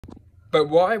But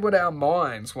why would our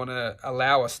minds want to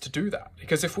allow us to do that?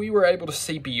 Because if we were able to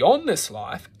see beyond this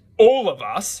life, all of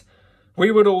us,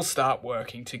 we would all start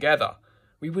working together.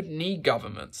 We wouldn't need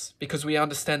governments because we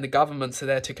understand the governments are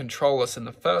there to control us in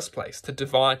the first place, to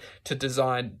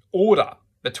design order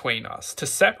between us, to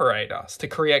separate us, to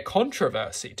create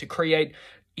controversy, to create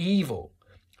evil,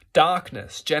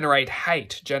 darkness, generate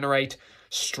hate, generate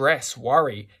stress,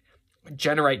 worry,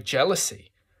 generate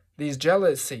jealousy. These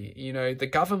jealousy, the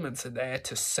governments are there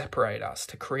to separate us,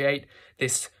 to create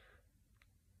this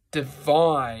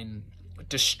divine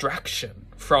distraction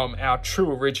from our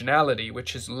true originality,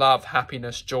 which is love,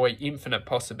 happiness, joy, infinite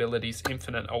possibilities,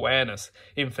 infinite awareness,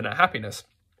 infinite happiness.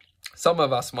 Some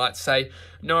of us might say,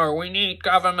 no, we need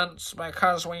governments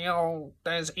because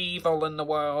there's evil in the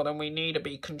world and we need to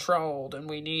be controlled and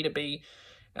we need to be,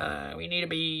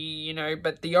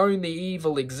 but the only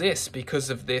evil exists because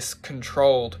of this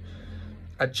controlled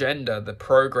agenda, the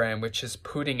program, which is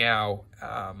putting our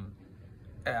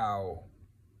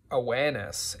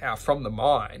awareness from the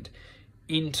mind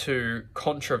into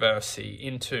controversy,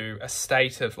 into a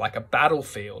state of like a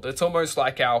battlefield. It's almost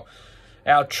like our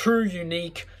true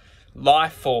unique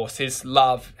life force is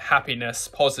love, happiness,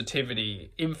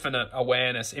 positivity, infinite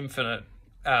awareness, infinite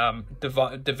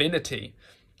divinity,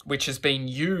 which has been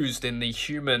used in the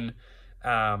human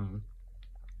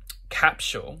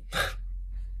capsule,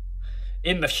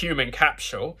 and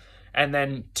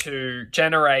then to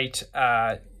generate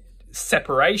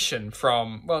separation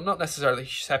from, well, not necessarily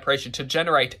separation, to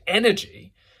generate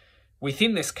energy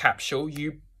within this capsule,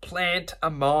 you plant a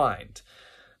mind.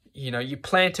 You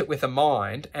plant it with a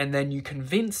mind, and then you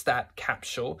convince that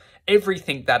capsule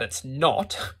everything that it's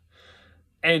not,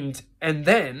 and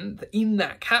then in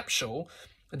that capsule,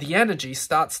 the energy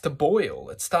starts to boil.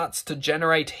 It starts to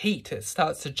generate heat. It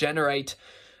starts to generate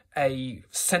a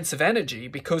sense of energy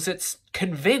because it's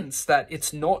convinced that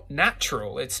it's not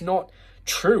natural. It's not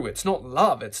true. It's not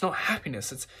love. It's not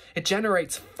happiness. It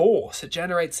generates force. It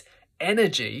generates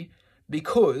energy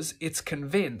because it's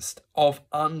convinced of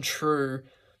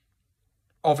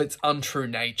its untrue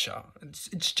nature.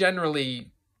 It's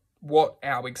generally what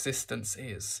our existence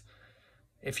is.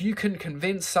 If you can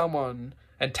convince someone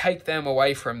and take them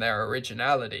away from their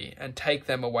originality and take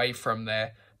them away from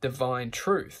their divine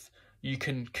truth, you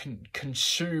can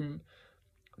consume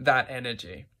that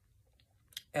energy.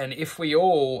 And if we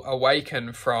all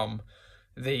awaken from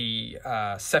the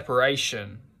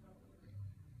separation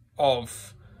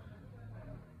of,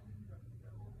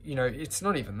 it's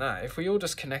not even that. If we all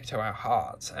just connect to our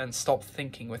hearts and stop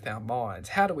thinking with our minds,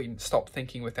 how do we stop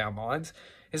thinking with our minds?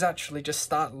 Is actually just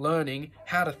start learning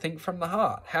how to think from the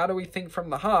heart. How do we think from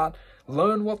the heart?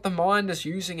 Learn what the mind is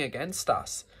using against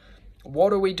us.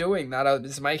 What are we doing that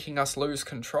is making us lose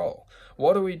control?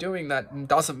 What are we doing that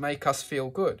doesn't make us feel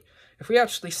good? If we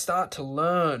actually start to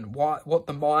learn what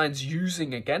the mind's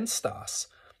using against us,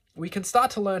 we can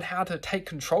start to learn how to take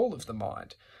control of the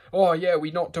mind. Oh yeah,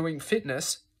 we're not doing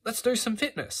fitness. Let's do some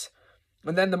fitness.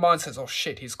 And then the mind says, oh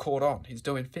shit, he's caught on. He's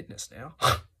doing fitness now.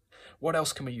 What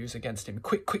else can we use against him?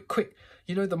 Quick.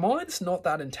 The mind's not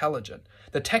that intelligent.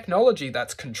 The technology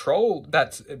that's controlled,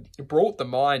 that's brought the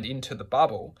mind into the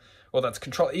bubble, or that's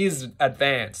control, is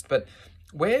advanced. But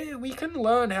where we can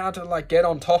learn how to get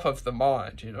on top of the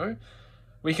mind,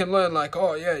 we can learn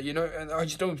and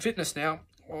he's doing fitness now.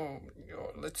 Oh,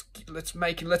 let's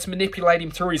manipulate him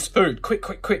through his food.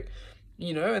 Quick.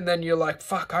 And then you're like,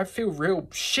 fuck, I feel real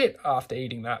shit after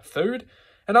eating that food.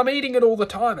 And I'm eating it all the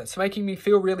time. It's making me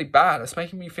feel really bad. It's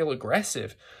making me feel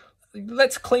aggressive.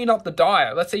 Let's clean up the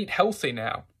diet. Let's eat healthy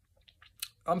now.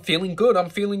 I'm feeling good.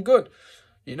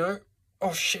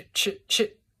 Oh,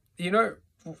 shit.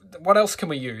 What else can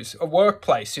we use? A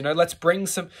workplace, let's bring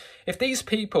some... If these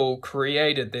people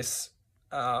created this,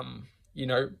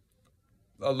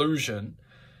 illusion,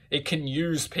 it can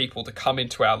use people to come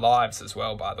into our lives as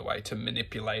well, by the way, to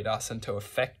manipulate us and to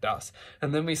affect us.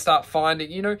 And then we start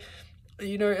finding,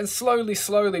 and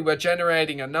slowly we're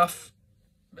generating enough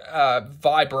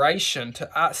vibration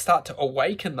to start to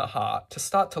awaken the heart, to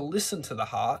start to listen to the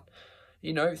heart,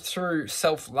 through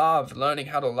self-love, learning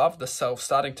how to love the self,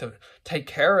 starting to take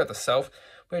care of the self.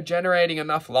 We're generating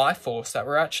enough life force that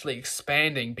we're actually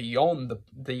expanding beyond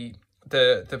the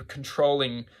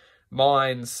controlling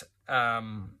mind's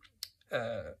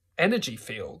energy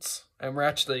fields, and we're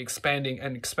actually expanding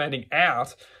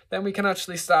out. Then we can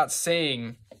actually start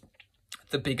seeing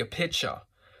the bigger picture.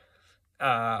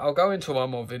 I'll go into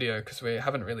one more video because we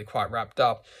haven't really quite wrapped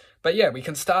up. But yeah, we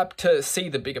can start to see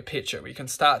the bigger picture. We can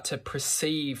start to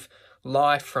perceive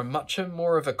life from much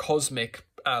more of a cosmic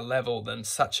level than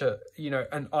such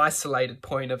an isolated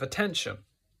point of attention.